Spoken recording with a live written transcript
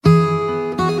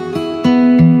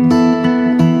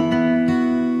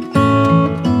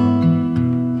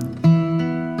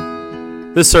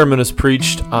This sermon is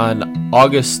preached on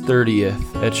August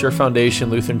 30th at Shore Foundation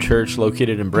Lutheran Church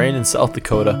located in Brandon, South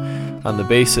Dakota on the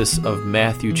basis of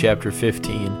Matthew chapter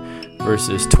 15,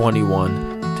 verses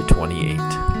 21 to 28.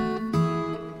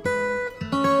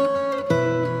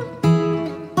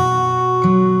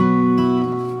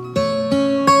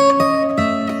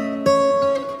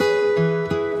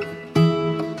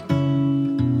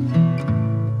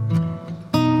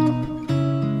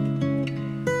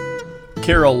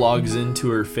 Carol logs into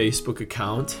her Facebook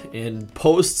account and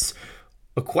posts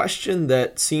a question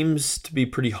that seems to be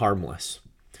pretty harmless.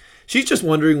 She's just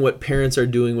wondering what parents are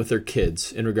doing with their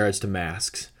kids in regards to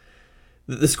masks.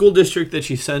 The school district that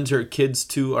she sends her kids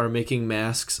to are making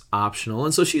masks optional,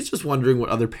 and so she's just wondering what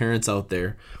other parents out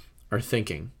there are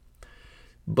thinking.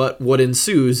 But what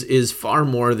ensues is far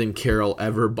more than Carol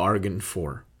ever bargained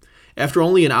for. After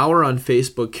only an hour on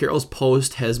Facebook, Carol's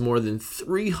post has more than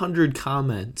 300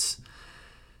 comments.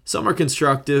 Some are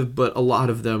constructive, but a lot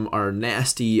of them are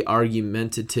nasty,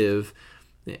 argumentative,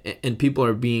 and people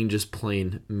are being just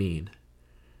plain mean.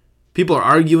 People are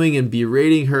arguing and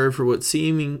berating her for what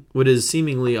is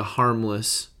seemingly a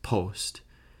harmless post.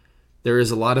 There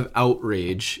is a lot of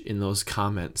outrage in those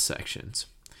comment sections.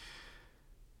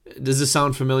 Does this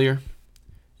sound familiar?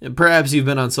 Perhaps you've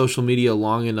been on social media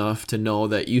long enough to know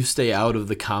that you stay out of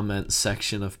the comment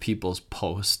section of people's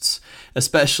posts,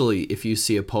 especially if you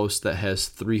see a post that has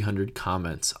 300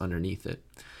 comments underneath it.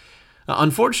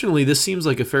 Unfortunately, this seems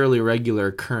like a fairly regular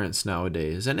occurrence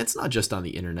nowadays, and it's not just on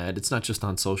the internet, it's not just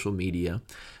on social media,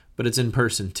 but it's in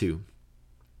person too.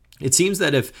 It seems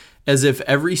that as if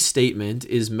every statement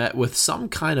is met with some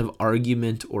kind of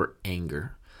argument or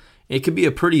anger. It could be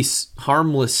a pretty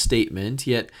harmless statement,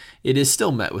 yet it is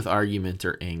still met with argument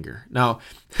or anger. Now,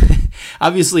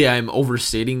 obviously I'm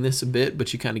overstating this a bit,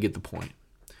 but you kind of get the point.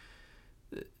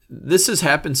 This has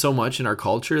happened so much in our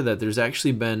culture that there's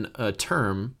actually been a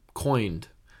term coined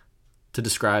to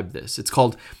describe this. It's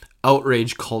called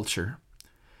outrage culture.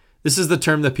 This is the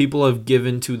term that people have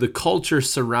given to the culture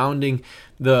surrounding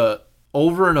the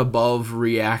over and above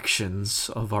reactions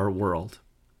of our world.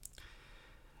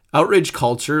 Outrage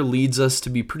culture leads us to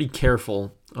be pretty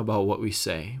careful about what we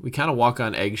say. We kind of walk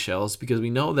on eggshells because we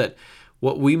know that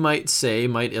what we might say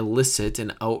might elicit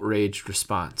an outraged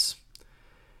response.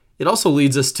 It also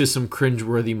leads us to some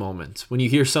cringeworthy moments. When you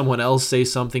hear someone else say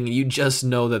something and you just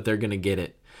know that they're going to get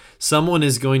it. Someone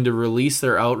is going to release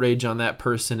their outrage on that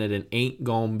person and it ain't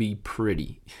gonna be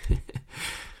pretty.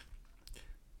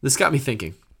 This got me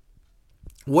thinking.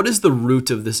 What is the root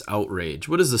of this outrage?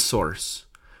 What is the source?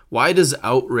 Why does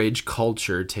outrage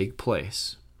culture take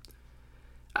place?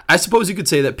 I suppose you could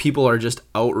say that people are just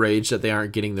outraged that they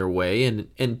aren't getting their way,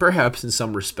 and perhaps in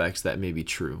some respects that may be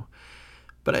true.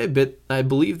 But I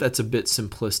believe that's a bit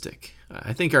simplistic.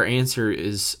 I think our answer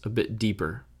is a bit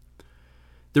deeper.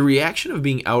 The reaction of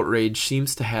being outraged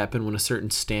seems to happen when a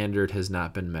certain standard has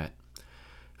not been met.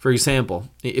 For example,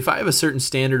 if I have a certain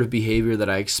standard of behavior that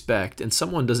I expect and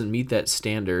someone doesn't meet that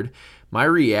standard, my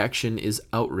reaction is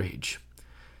outrage.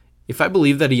 If I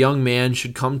believe that a young man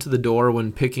should come to the door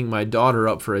when picking my daughter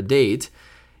up for a date,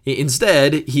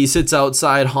 instead he sits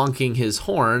outside honking his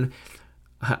horn,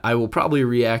 I will probably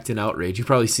react in outrage. You've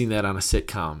probably seen that on a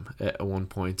sitcom at one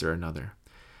point or another.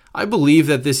 I believe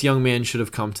that this young man should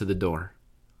have come to the door.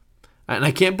 And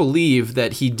I can't believe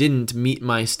that he didn't meet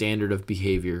my standard of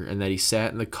behavior and that he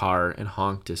sat in the car and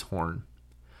honked his horn.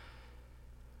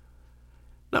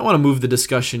 Now I want to move the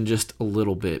discussion just a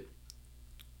little bit.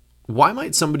 Why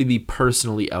might somebody be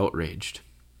personally outraged?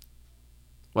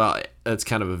 Well, that's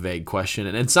kind of a vague question,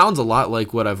 and it sounds a lot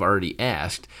like what I've already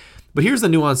asked, but here's the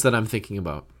nuance that I'm thinking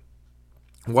about.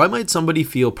 Why might somebody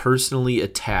feel personally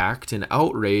attacked and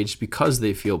outraged because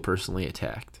they feel personally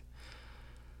attacked?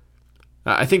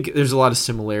 I think there's a lot of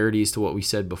similarities to what we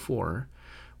said before.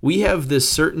 We have this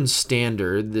certain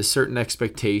standard, this certain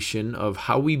expectation of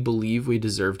how we believe we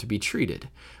deserve to be treated.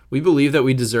 We believe that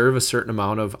we deserve a certain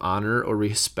amount of honor or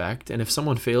respect, and if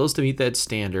someone fails to meet that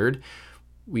standard,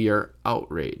 we are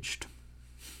outraged.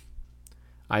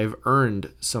 I have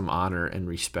earned some honor and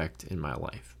respect in my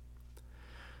life.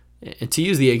 And to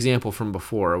use the example from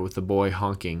before with the boy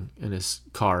honking in his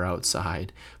car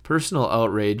outside, personal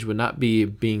outrage would not be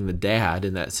being the dad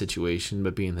in that situation,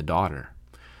 but being the daughter.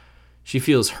 She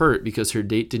feels hurt because her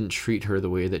date didn't treat her the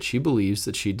way that she believes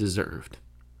that she deserved.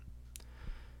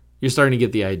 You're starting to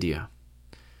get the idea.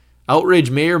 Outrage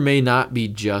may or may not be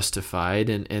justified,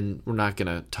 and we're not going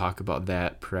to talk about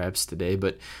that perhaps today,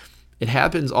 but it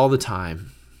happens all the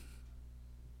time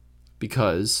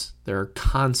because there are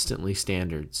constantly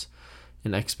standards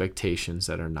and expectations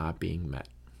that are not being met.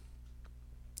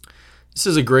 This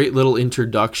is a great little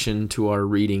introduction to our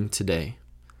reading today,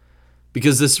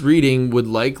 because this reading would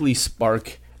likely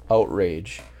spark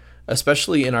outrage,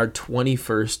 especially in our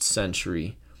 21st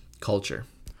century culture.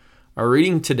 Our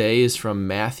reading today is from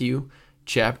Matthew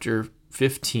chapter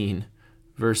 15,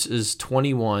 verses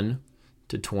 21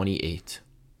 to 28.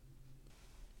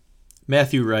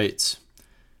 Matthew writes,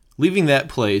 "Leaving that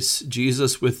place,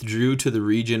 Jesus withdrew to the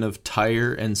region of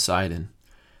Tyre and Sidon.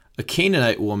 A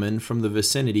Canaanite woman from the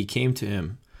vicinity came to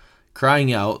him,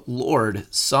 crying out, 'Lord,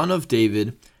 Son of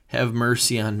David, have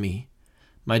mercy on me.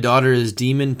 My daughter is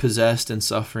demon-possessed and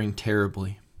suffering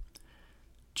terribly.'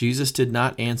 Jesus did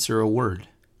not answer a word.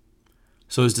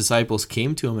 So his disciples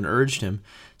came to him and urged him,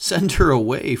 'Send her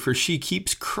away, for she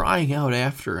keeps crying out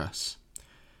after us.'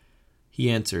 He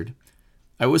answered,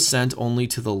 'I was sent only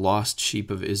to the lost sheep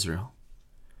of Israel.'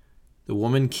 The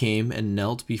woman came and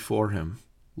knelt before him.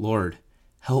 'Lord,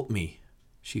 help me,'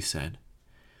 she said.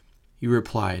 He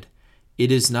replied,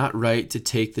 'It is not right to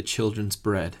take the children's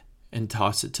bread and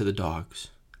toss it to the dogs.'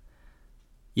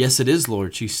 'Yes, it is,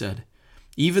 Lord,' she said.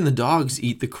 'Even the dogs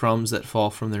eat the crumbs that fall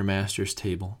from their master's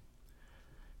table.'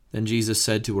 Then Jesus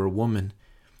said to her, 'Woman,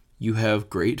 you have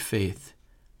great faith.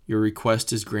 Your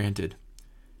request is granted.'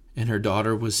 And her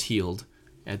daughter was healed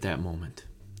at that moment."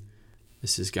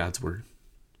 This is God's word.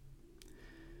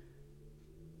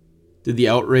 Did the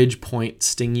outrage point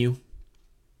sting you?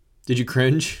 Did you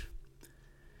cringe?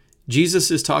 Jesus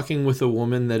is talking with a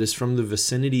woman that is from the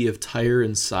vicinity of Tyre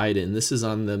and Sidon. This is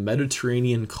on the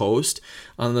Mediterranean coast,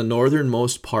 on the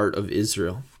northernmost part of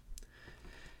Israel.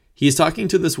 He is talking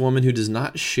to this woman who does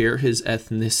not share his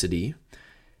ethnicity,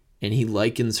 and he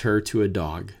likens her to a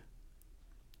dog.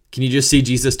 Can you just see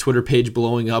Jesus' Twitter page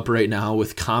blowing up right now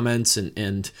with comments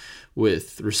and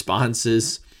with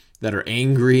responses that are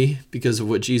angry because of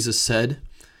what Jesus said?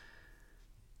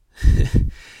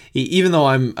 Even though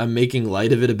I'm making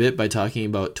light of it a bit by talking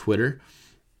about Twitter,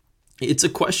 it's a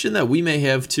question that we may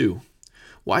have too.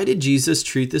 Why did Jesus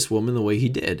treat this woman the way he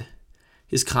did?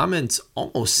 His comments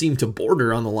almost seem to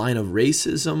border on the line of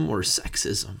racism or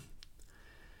sexism.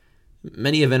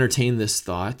 Many have entertained this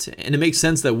thought, and it makes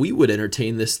sense that we would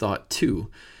entertain this thought too.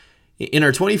 In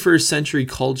our 21st century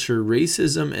culture,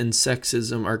 racism and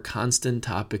sexism are constant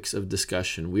topics of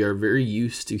discussion. We are very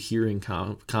used to hearing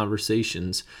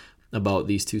conversations about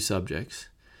these two subjects.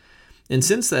 And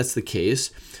since that's the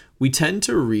case, we tend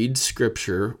to read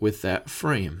Scripture with that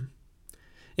frame.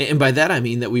 And by that I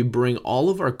mean that we bring all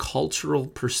of our cultural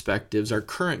perspectives, our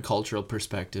current cultural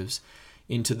perspectives,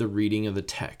 into the reading of the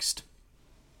text.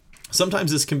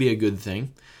 Sometimes this can be a good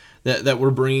thing, that we're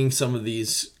bringing some of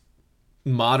these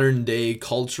modern day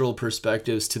cultural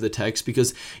perspectives to the text,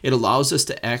 because it allows us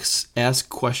to ask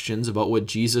questions about what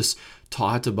Jesus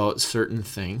taught about certain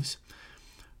things.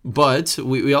 But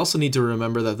we also need to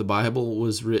remember that the Bible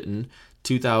was written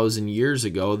 2,000 years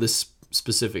ago. This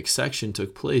specific section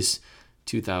took place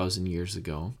 2,000 years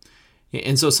ago.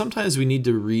 And so sometimes we need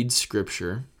to read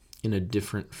Scripture in a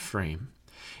different frame.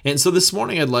 And so this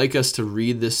morning I'd like us to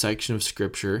read this section of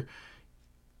Scripture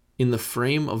in the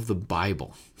frame of the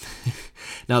Bible.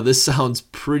 Now, this sounds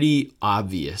pretty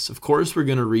obvious. Of course, we're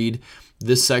going to read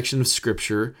this section of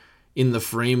Scripture in the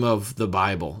frame of the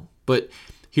Bible. But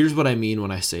here's what I mean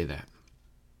when I say that.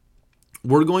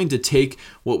 We're going to take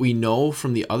what we know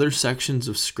from the other sections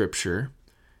of Scripture,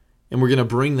 and we're going to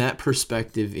bring that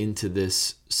perspective into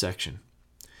this section.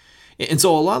 And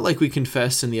so a lot like we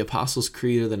confess in the Apostles'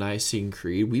 Creed or the Nicene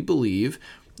Creed, we believe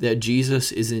that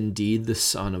Jesus is indeed the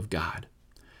Son of God,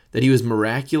 that he was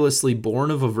miraculously born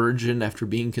of a virgin after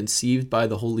being conceived by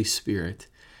the Holy Spirit,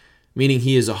 meaning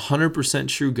he is 100%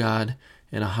 true God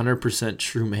and 100%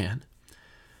 true man.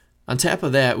 On top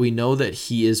of that, we know that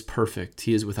he is perfect.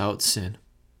 He is without sin.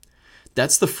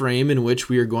 That's the frame in which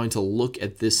we are going to look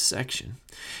at this section.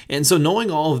 And so knowing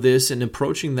all of this and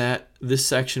approaching this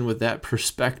section with that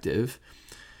perspective,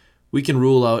 we can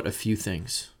rule out a few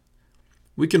things.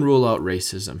 We can rule out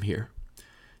racism here.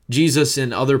 Jesus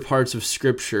in other parts of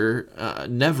Scripture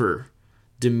never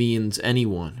demeans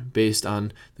anyone based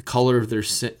on the color of their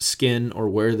skin or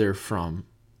where they're from,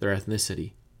 their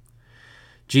ethnicity.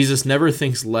 Jesus never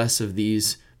thinks less of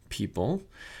these people,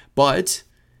 but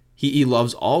he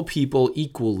loves all people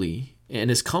equally and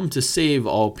has come to save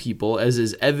all people, as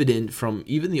is evident from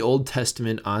even the Old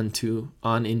Testament on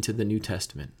into the New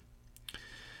Testament.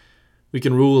 We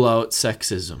can rule out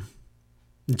sexism.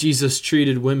 Jesus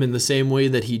treated women the same way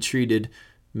that he treated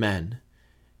men.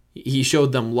 He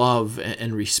showed them love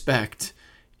and respect,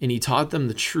 and he taught them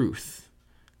the truth,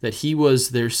 that he was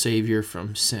their Savior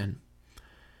from sin.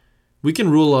 We can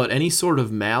rule out any sort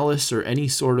of malice or any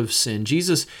sort of sin.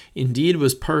 Jesus indeed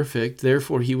was perfect,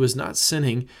 therefore he was not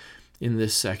sinning in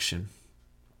this section.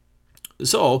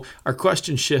 So our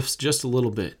question shifts just a little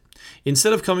bit.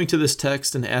 Instead of coming to this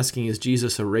text and asking, is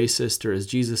Jesus a racist or is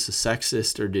Jesus a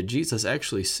sexist or did Jesus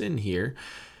actually sin here?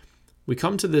 We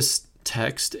come to this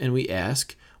text and we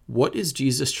ask, what is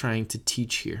Jesus trying to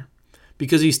teach here?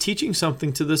 Because he's teaching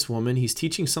something to this woman, he's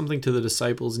teaching something to the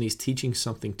disciples, and he's teaching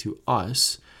something to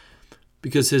us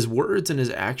because his words and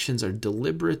his actions are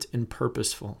deliberate and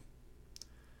purposeful.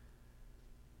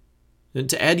 And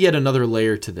to add yet another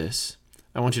layer to this,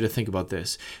 I want you to think about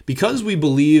this. Because we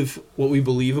believe what we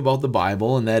believe about the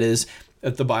Bible, and that is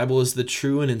that the Bible is the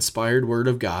true and inspired word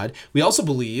of God, we also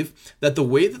believe that the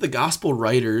way that the gospel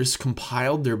writers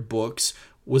compiled their books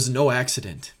was no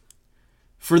accident.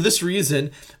 For this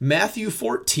reason, Matthew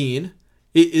 14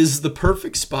 is the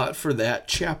perfect spot for that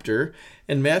chapter,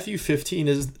 and Matthew 15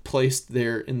 is placed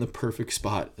there in the perfect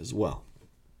spot as well.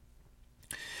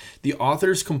 The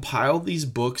authors compiled these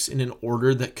books in an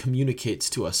order that communicates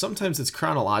to us. Sometimes it's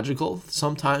chronological,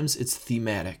 sometimes it's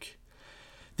thematic.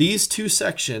 These two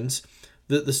sections,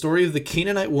 the story of the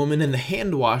Canaanite woman and the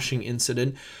hand-washing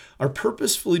incident, are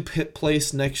purposefully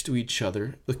placed next to each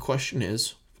other. The question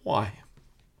is, why?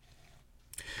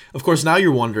 Of course, now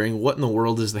you're wondering, what in the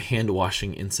world is the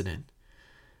hand-washing incident?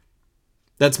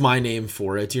 That's my name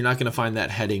for it. You're not going to find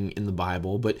that heading in the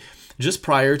Bible, but just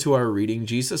prior to our reading,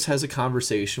 Jesus has a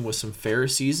conversation with some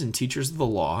Pharisees and teachers of the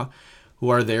law who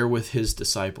are there with his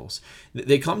disciples.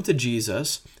 They come to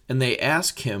Jesus and they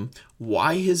ask him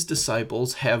why his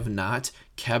disciples have not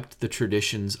kept the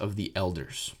traditions of the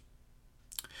elders.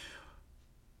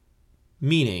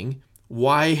 Meaning,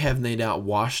 why have they not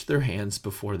washed their hands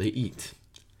before they eat?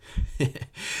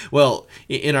 Well,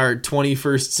 in our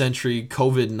 21st century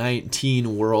COVID-19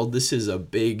 world, this is a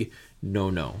big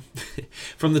no-no.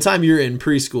 From the time you're in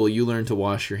preschool, you learn to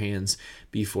wash your hands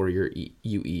before you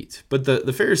eat. But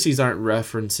the Pharisees aren't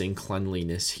referencing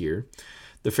cleanliness here.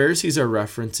 The Pharisees are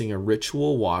referencing a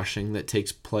ritual washing that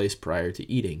takes place prior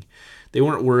to eating. They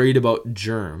weren't worried about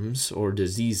germs or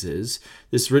diseases.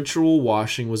 This ritual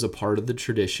washing was a part of the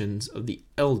traditions of the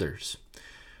elders.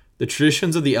 The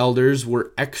traditions of the elders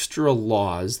were extra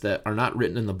laws that are not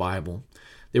written in the Bible.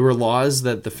 They were laws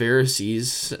that the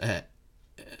Pharisees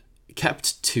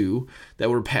kept to,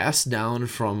 that were passed down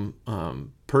from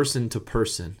person to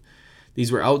person.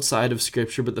 These were outside of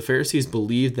Scripture, but the Pharisees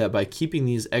believed that by keeping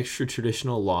these extra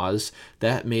traditional laws,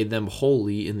 that made them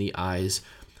holy in the eyes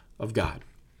of God.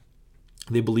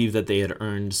 They believed that they had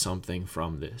earned something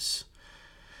from this.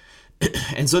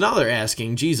 And so now they're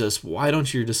asking, Jesus, why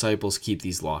don't your disciples keep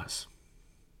these laws?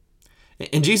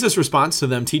 And Jesus' response to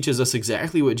them teaches us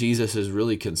exactly what Jesus is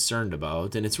really concerned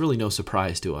about, and it's really no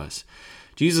surprise to us.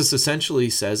 Jesus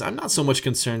essentially says, I'm not so much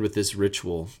concerned with this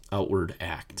ritual outward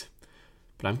act,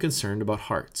 but I'm concerned about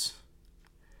hearts.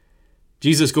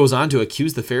 Jesus goes on to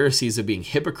accuse the Pharisees of being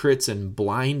hypocrites and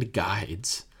blind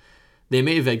guides. They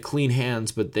may have had clean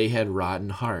hands, but they had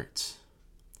rotten hearts.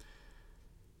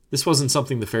 This wasn't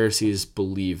something the Pharisees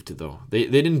believed, though. They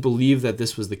didn't believe that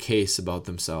this was the case about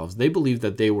themselves. They believed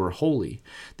that they were holy.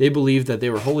 They believed that they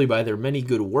were holy by their many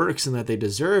good works and that they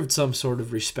deserved some sort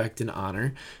of respect and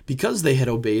honor because they had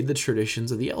obeyed the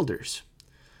traditions of the elders.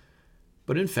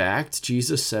 But in fact,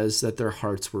 Jesus says that their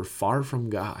hearts were far from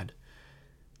God,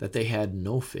 that they had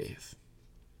no faith.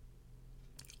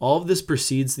 All of this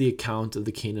precedes the account of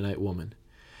the Canaanite woman.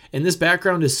 And this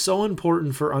background is so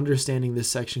important for understanding this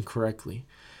section correctly,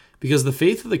 because the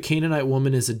faith of the Canaanite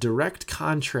woman is a direct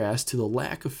contrast to the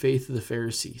lack of faith of the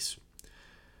Pharisees.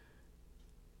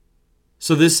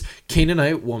 So this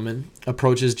Canaanite woman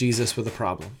approaches Jesus with a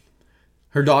problem.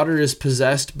 Her daughter is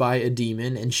possessed by a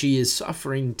demon, and she is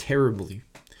suffering terribly.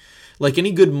 Like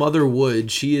any good mother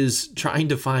would, she is trying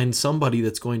to find somebody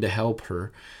that's going to help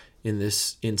her in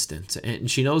this instance. And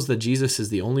she knows that Jesus is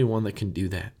the only one that can do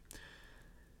that.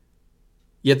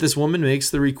 Yet this woman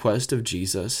makes the request of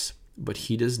Jesus, but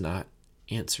he does not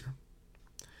answer.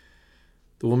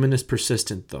 The woman is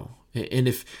persistent, though. And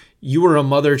if you were a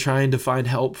mother trying to find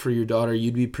help for your daughter,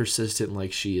 you'd be persistent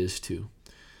like she is too.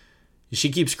 She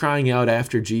keeps crying out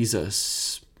after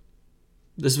Jesus.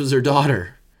 This was her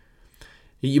daughter.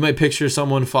 You might picture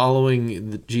someone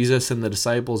following Jesus and the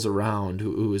disciples around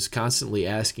who is constantly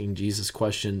asking Jesus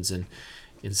questions and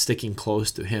sticking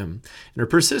close to him. And her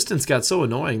persistence got so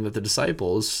annoying that the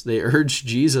disciples, they urged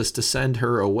Jesus to send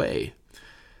her away.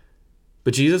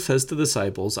 But Jesus says to the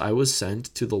disciples, I was sent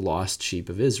to the lost sheep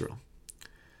of Israel.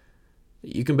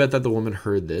 You can bet that the woman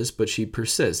heard this, but she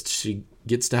persists. She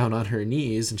gets down on her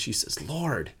knees and she says,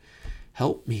 Lord,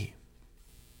 help me.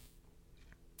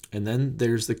 And then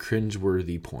there's the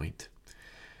cringeworthy point.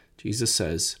 Jesus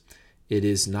says, "It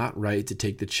is not right to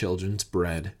take the children's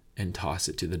bread and toss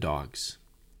it to the dogs."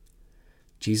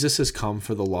 Jesus has come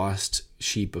for the lost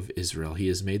sheep of Israel. He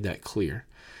has made that clear.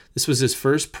 This was his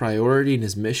first priority in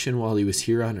his mission while he was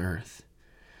here on earth.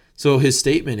 So his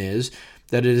statement is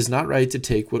that it is not right to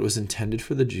take what was intended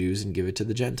for the Jews and give it to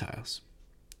the Gentiles.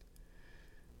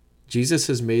 Jesus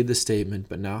has made the statement,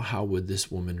 but now how would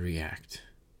this woman react?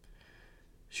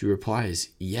 She replies,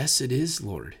 "Yes, it is,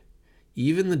 Lord.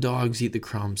 Even the dogs eat the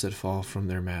crumbs that fall from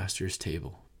their master's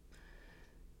table."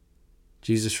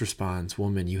 Jesus responds,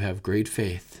 "Woman, you have great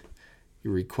faith.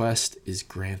 Your request is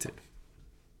granted."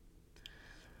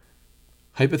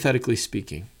 Hypothetically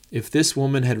speaking, if this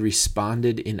woman had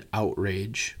responded in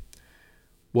outrage,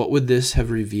 what would this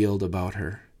have revealed about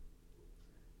her?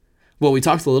 Well, we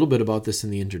talked a little bit about this in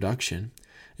the introduction.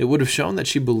 It would have shown that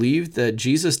she believed that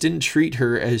Jesus didn't treat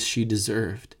her as she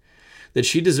deserved, that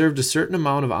she deserved a certain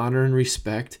amount of honor and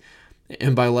respect,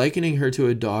 and by likening her to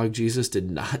a dog, Jesus did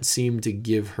not seem to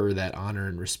give her that honor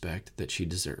and respect that she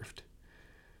deserved.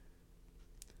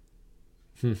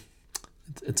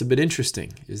 It's a bit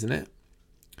interesting, isn't it?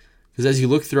 Because as you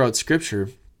look throughout Scripture,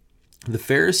 the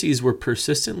Pharisees were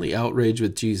persistently outraged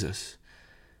with Jesus.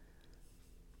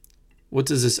 What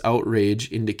does this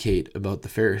outrage indicate about the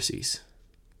Pharisees?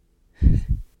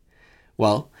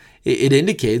 Well, it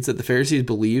indicates that the Pharisees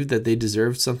believed that they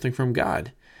deserved something from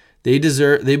God. They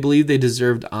believed they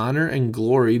deserved honor and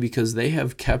glory because they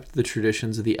have kept the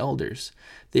traditions of the elders.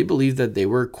 They believed that they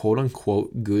were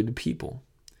quote-unquote good people.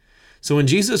 So when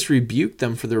Jesus rebuked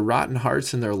them for their rotten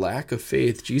hearts and their lack of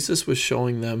faith, Jesus was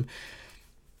showing them,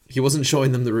 he wasn't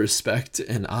showing them the respect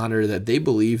and honor that they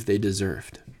believed they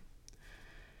deserved.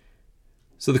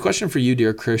 So the question for you,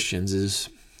 dear Christians, is,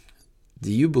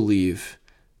 do you believe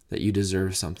that you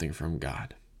deserve something from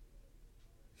God?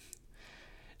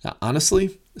 Now,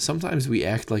 honestly, sometimes we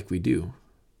act like we do.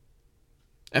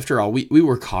 After all, we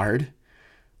work hard.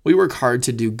 We work hard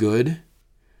to do good.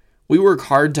 We work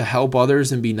hard to help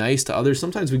others and be nice to others.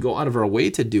 Sometimes we go out of our way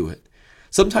to do it.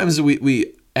 Sometimes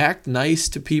we act nice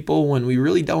to people when we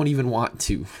really don't even want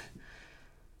to.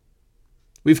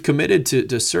 We've committed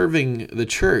to serving the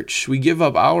church. We give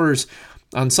up hours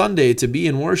on Sunday to be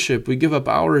in worship. We give up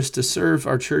hours to serve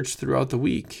our church throughout the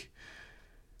week.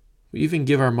 We even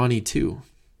give our money too.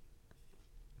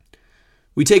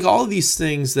 We take all of these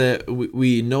things that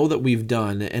we know that we've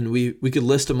done, and we could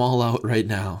list them all out right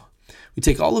now. We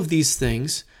take all of these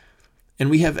things, and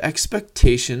we have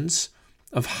expectations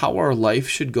of how our life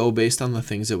should go based on the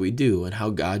things that we do and how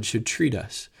God should treat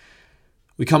us.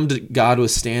 We come to God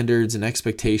with standards and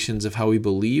expectations of how we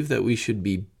believe that we should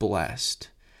be blessed.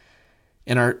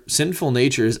 And our sinful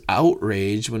nature is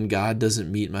outraged when God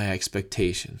doesn't meet my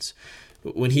expectations.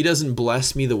 When he doesn't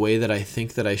bless me the way that I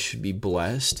think that I should be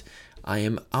blessed, I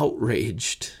am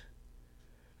outraged.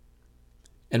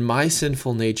 And my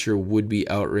sinful nature would be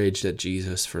outraged at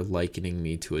Jesus for likening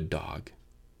me to a dog.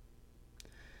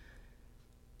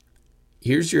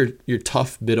 Here's your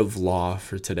tough bit of law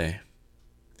for today.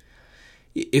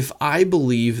 If I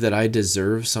believe that I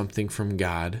deserve something from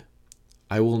God,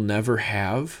 I will never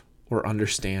have or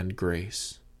understand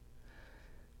grace.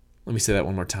 Let me say that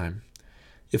one more time.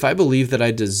 If I believe that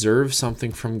I deserve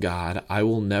something from God, I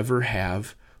will never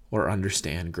have or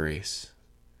understand grace.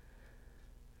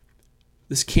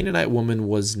 This Canaanite woman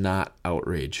was not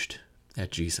outraged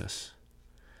at Jesus.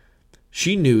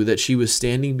 She knew that she was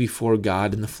standing before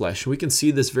God in the flesh. We can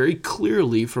see this very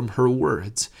clearly from her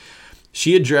words.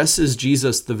 She addresses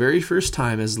Jesus the very first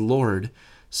time as Lord,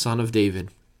 Son of David.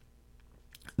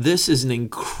 This is an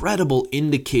incredible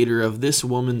indicator of this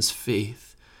woman's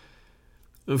faith.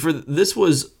 For this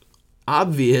was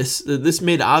obvious, this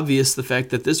made obvious the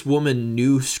fact that this woman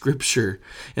knew Scripture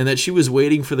and that she was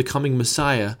waiting for the coming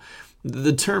Messiah.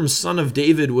 The term Son of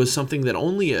David was something that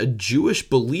only a Jewish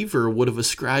believer would have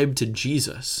ascribed to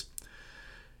Jesus.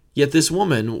 Yet this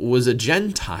woman was a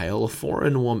Gentile, a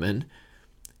foreign woman,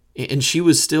 and she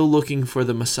was still looking for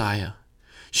the Messiah.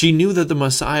 She knew that the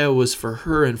Messiah was for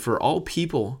her and for all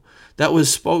people. That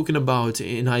was spoken about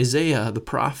in Isaiah, the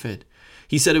prophet.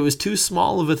 He said it was too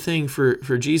small of a thing for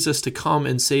Jesus to come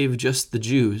and save just the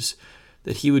Jews,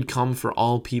 that he would come for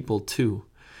all people too.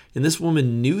 And this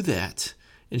woman knew that.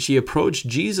 And she approached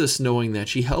Jesus knowing that.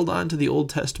 She held on to the Old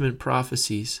Testament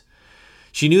prophecies.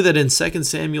 She knew that in 2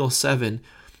 Samuel 7,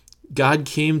 God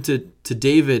came to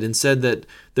David and said that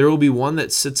there will be one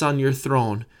that sits on your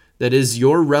throne, that is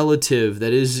your relative,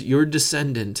 that is your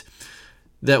descendant,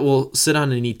 that will sit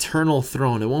on an eternal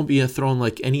throne. It won't be a throne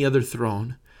like any other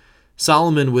throne.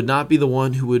 Solomon would not be the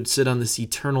one who would sit on this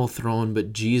eternal throne,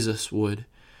 but Jesus would.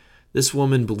 This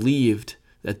woman believed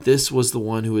that this was the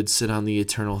one who would sit on the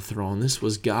eternal throne. This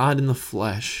was God in the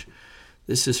flesh.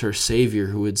 This is her Savior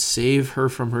who would save her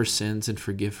from her sins and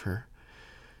forgive her.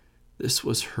 This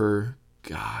was her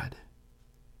God.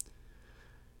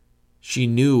 She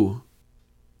knew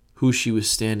who she was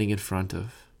standing in front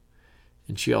of,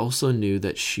 and she also knew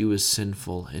that she was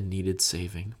sinful and needed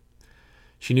saving.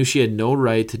 She knew she had no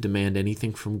right to demand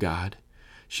anything from God.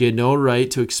 She had no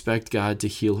right to expect God to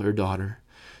heal her daughter.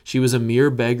 She was a mere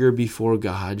beggar before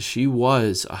God. She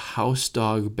was a house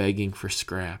dog begging for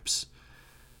scraps.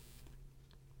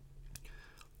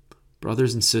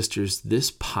 Brothers and sisters, this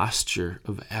posture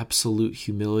of absolute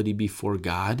humility before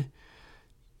God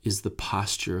is the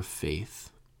posture of faith.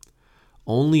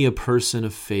 Only a person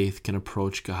of faith can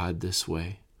approach God this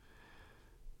way,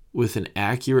 with an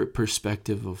accurate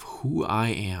perspective of who I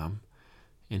am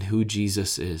and who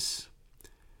Jesus is.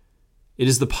 It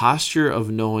is the posture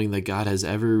of knowing that God has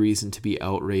every reason to be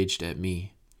outraged at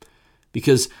me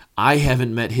because I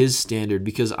haven't met his standard,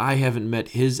 because I haven't met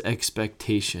his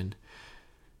expectation.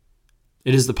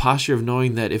 It is the posture of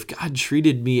knowing that if God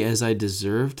treated me as I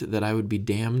deserved, that I would be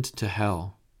damned to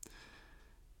hell.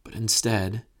 But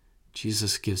instead,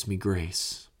 Jesus gives me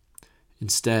grace.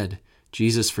 Instead,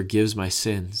 Jesus forgives my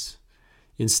sins.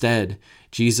 Instead,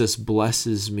 Jesus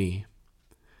blesses me.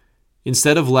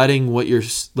 Instead of letting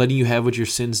you have what your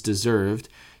sins deserved,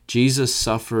 Jesus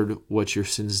suffered what your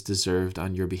sins deserved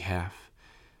on your behalf.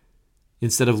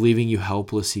 Instead of leaving you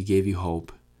helpless, he gave you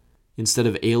hope. Instead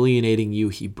of alienating you,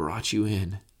 he brought you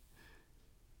in.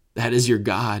 That is your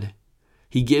God.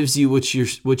 He gives you what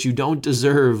you don't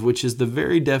deserve, which is the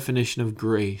very definition of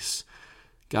grace,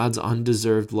 God's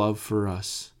undeserved love for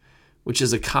us, which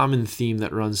is a common theme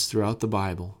that runs throughout the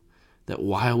Bible, that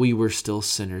while we were still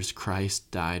sinners,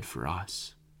 Christ died for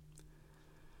us.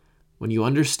 When you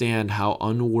understand how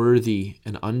unworthy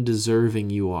and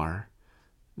undeserving you are,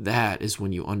 that is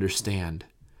when you understand,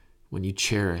 when you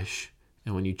cherish,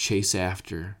 and when you chase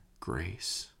after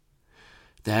grace.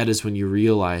 That is when you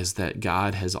realize that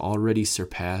God has already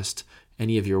surpassed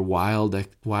any of your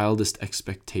wildest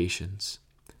expectations.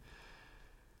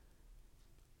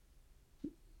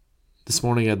 This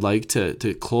morning, I'd like to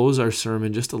close our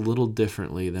sermon just a little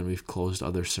differently than we've closed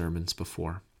other sermons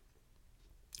before.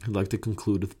 I'd like to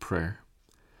conclude with prayer.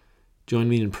 Join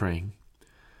me in praying.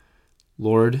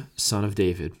 Lord, Son of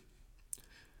David,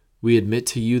 we admit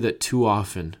to you that too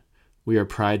often we are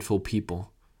prideful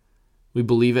people. We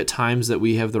believe at times that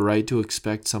we have the right to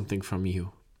expect something from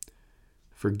you.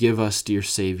 Forgive us, dear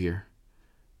Savior.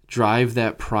 Drive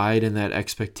that pride and that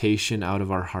expectation out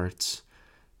of our hearts.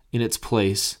 In its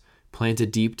place, plant a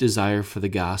deep desire for the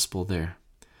gospel there,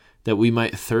 that we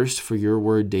might thirst for your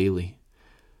word daily.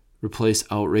 Replace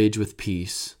outrage with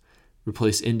peace.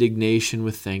 Replace indignation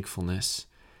with thankfulness,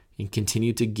 and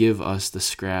continue to give us the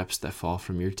scraps that fall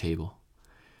from your table.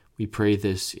 We pray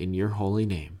this in your holy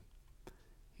name.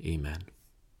 Amen.